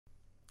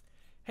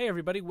Hey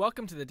everybody,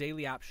 welcome to the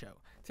Daily App Show.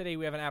 Today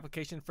we have an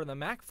application for the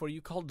Mac for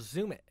you called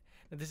Zoom It.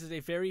 Now, this is a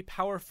very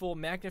powerful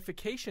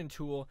magnification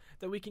tool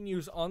that we can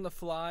use on the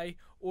fly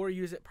or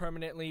use it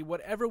permanently,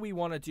 whatever we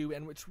want to do,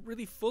 and it's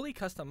really fully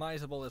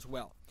customizable as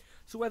well.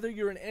 So whether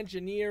you're an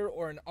engineer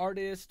or an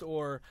artist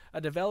or a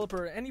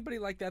developer, anybody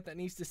like that that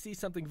needs to see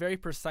something very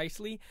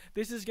precisely,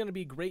 this is going to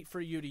be great for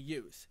you to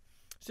use.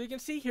 So you can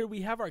see here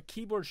we have our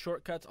keyboard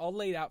shortcuts all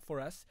laid out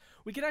for us.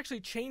 We can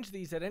actually change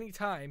these at any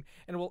time,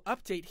 and we'll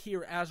update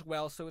here as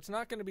well. So it's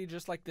not going to be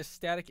just like this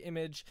static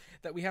image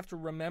that we have to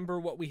remember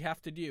what we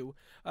have to do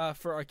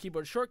for our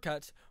keyboard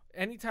shortcuts.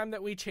 Anytime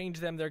that we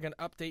change them, they're going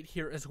to update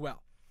here as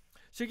well.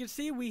 So you can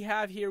see we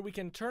have here, we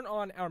can turn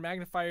on our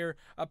magnifier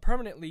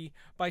permanently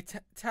by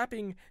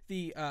tapping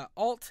the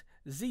Alt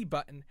Z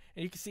button,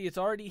 and you can see it's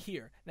already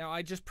here. Now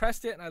I just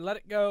pressed it and I let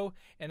it go,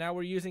 and now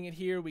we're using it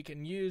here. We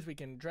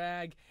can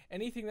drag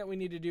anything that we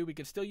need to do. We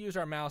can still use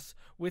our mouse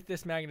with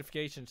this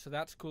magnification, so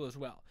that's cool as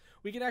well.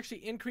 We can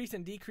actually increase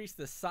and decrease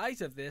the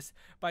size of this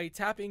by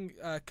tapping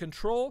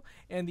Control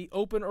and the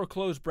open or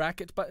close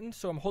brackets button.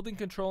 So I'm holding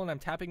Control and I'm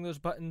tapping those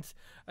buttons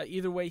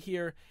either way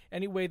here,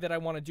 any way that I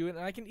want to do it.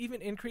 And I can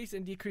even increase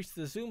and decrease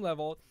the zoom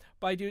level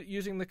by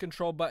using the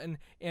Control button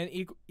and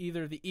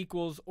either the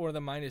equals or the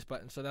minus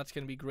button. So that's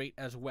going to be great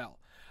as well.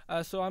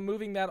 So I'm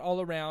moving that all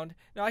around.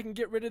 Now I can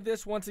get rid of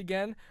this once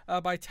again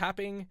by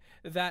tapping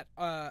that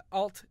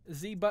Alt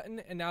Z button,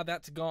 and now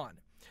that's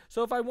gone.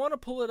 So if I want to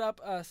pull it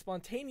up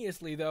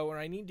spontaneously though, or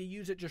I need to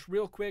use it just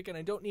real quick and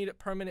I don't need it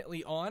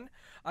permanently on,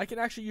 I can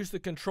actually use the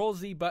Control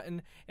Z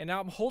button, and now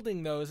I'm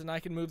holding those and I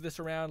can move this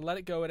around, let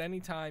it go at any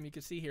time. You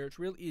can see here it's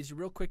real easy,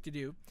 real quick to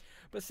do.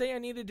 But say I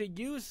needed to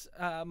use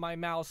my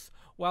mouse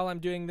while I'm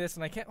doing this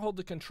and I can't hold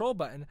the Control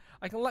button,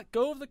 I can let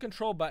go of the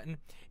Control button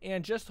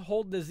and just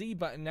hold the Z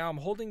button. Now I'm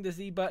holding the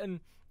Z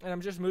button and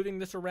I'm just moving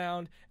this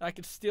around, and I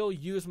can still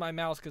use my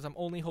mouse because I'm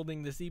only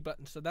holding the Z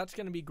button. So that's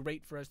going to be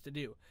great for us to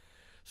do.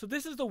 So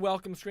this is the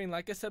welcome screen.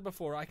 Like I said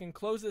before, I can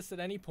close this at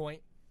any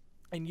point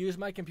and use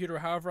my computer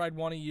however I'd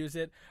want to use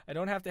it. I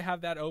don't have to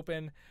have that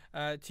open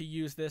to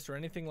use this or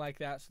anything like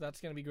that, so that's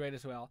going to be great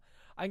as well.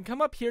 I can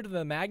come up here to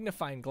the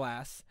magnifying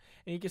glass,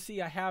 and you can see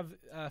I have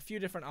a few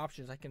different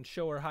options. I can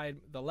show or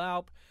hide the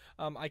loupe.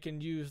 I can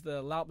use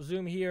the loupe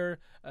zoom here,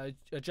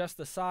 adjust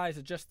the size,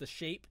 adjust the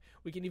shape.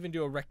 We can even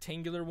do a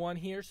rectangular one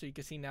here, so you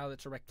can see now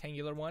that's a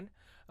rectangular one,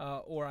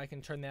 or I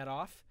can turn that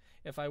off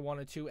if I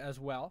wanted to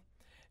as well.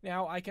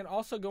 Now I can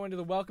also go into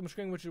the welcome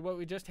screen, which is what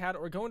we just had,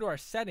 or go into our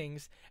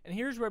settings, and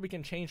here's where we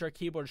can change our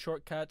keyboard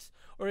shortcuts,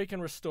 or we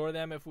can restore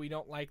them if we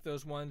don't like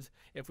those ones,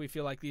 if we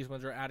feel like these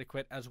ones are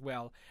adequate as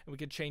well, and we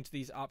can change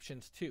these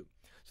options too.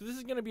 So this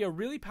is going to be a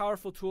really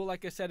powerful tool,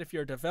 like I said, if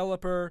you're a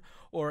developer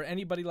or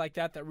anybody like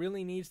that that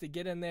really needs to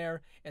get in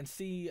there and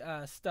see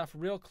stuff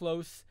real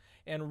close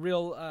and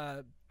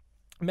real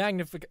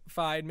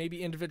magnified,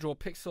 maybe individual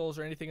pixels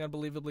or anything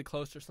unbelievably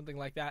close or something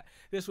like that.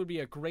 This would be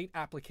a great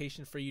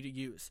application for you to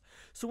use.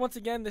 So once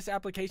again, this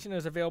application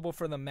is available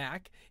for the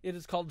Mac. It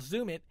is called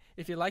Zoom It.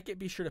 If you like it,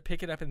 be sure to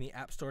pick it up in the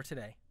App Store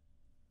today.